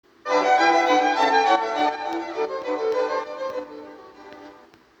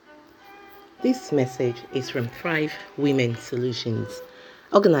This message is from Thrive Women Solutions,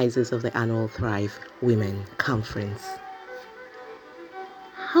 organizers of the annual Thrive Women Conference.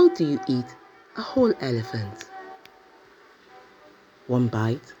 How do you eat a whole elephant? One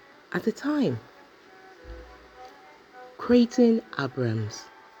bite at a time. Creighton Abrams.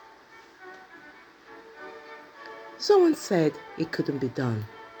 Someone said it couldn't be done,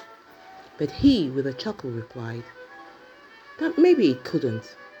 but he, with a chuckle, replied that maybe it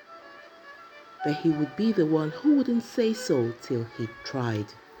couldn't, but he would be the one who wouldn't say so till he tried.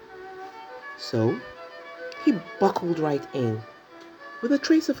 So he buckled right in, with a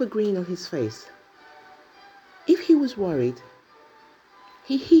trace of a grin on his face. If he was worried,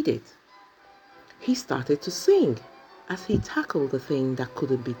 he hid it. He started to sing as he tackled the thing that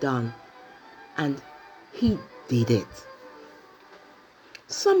couldn't be done, and he did it.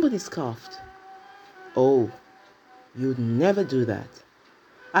 Somebody scoffed. "Oh, you'd never do that.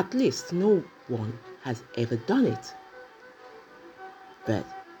 At least no one has ever done it." But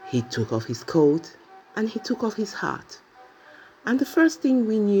he took off his coat and he took off his hat, and the first thing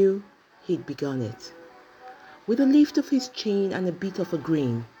we knew, he'd begun it. With a lift of his chin and a bit of a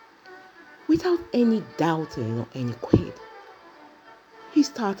grin, without any doubting or any quid, he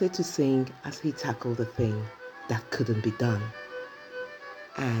started to sing as he tackled the thing that couldn't be done.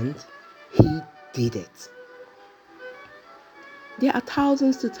 And he did it. There are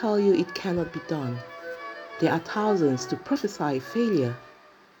thousands to tell you it cannot be done. There are thousands to prophesy failure.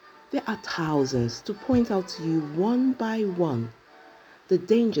 There are thousands to point out to you one by one the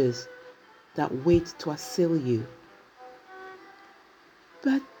dangers that wait to assail you.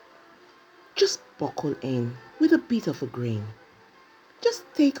 But just buckle in with a bit of a grin. Just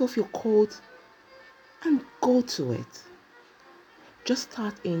take off your coat and go to it. Just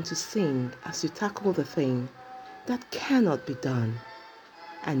start in to sing as you tackle the thing that cannot be done,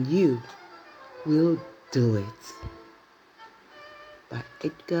 and you will do it. By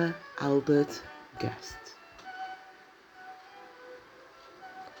Edgar Albert Guest.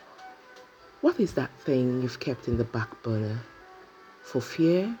 What is that thing you've kept in the back burner for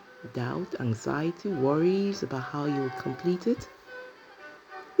fear, doubt, anxiety, worries about how you will complete it?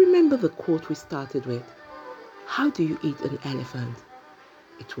 Remember the quote we started with. How do you eat an elephant?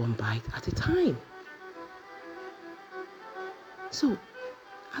 It's one bite at a time. So,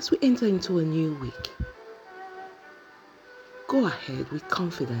 as we enter into a new week, go ahead with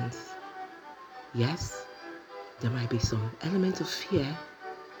confidence. Yes, there might be some element of fear,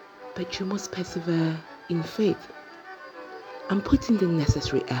 but you must persevere in faith and put in the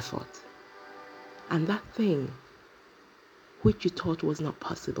necessary effort. And that thing which you thought was not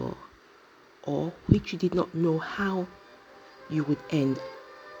possible, or which you did not know how you would end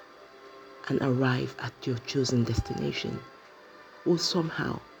and arrive at your chosen destination, will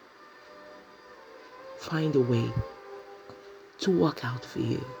somehow find a way to work out for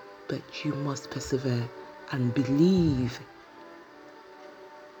you. But you must persevere and believe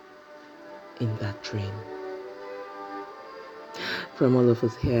in that dream. From all of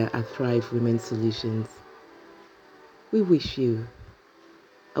us here at Thrive Women Solutions, we wish you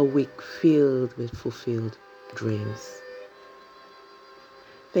a week filled with fulfilled dreams.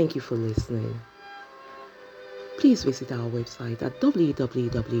 Thank you for listening. Please visit our website at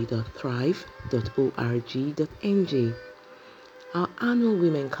www.thrive.org.ng. Our annual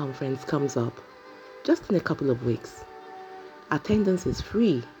Women Conference comes up just in a couple of weeks. Attendance is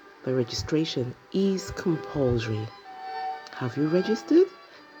free, but registration is compulsory. Have you registered?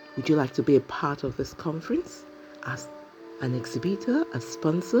 Would you like to be a part of this conference as an exhibitor, a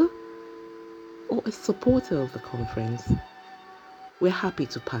sponsor, or a supporter of the conference? We're happy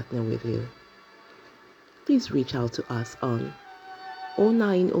to partner with you. Please reach out to us on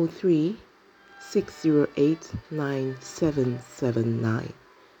 0903 608 9779,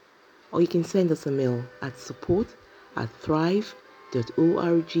 or you can send us a mail at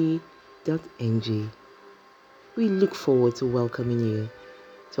support@thrive.org.ng. We look forward to welcoming you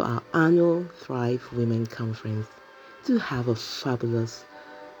to our annual Thrive Women Conference to have a fabulous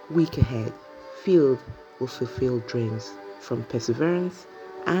week ahead filled with fulfilled dreams from perseverance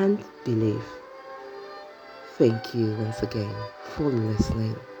and belief. Thank you once again for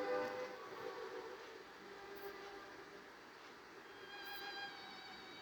listening.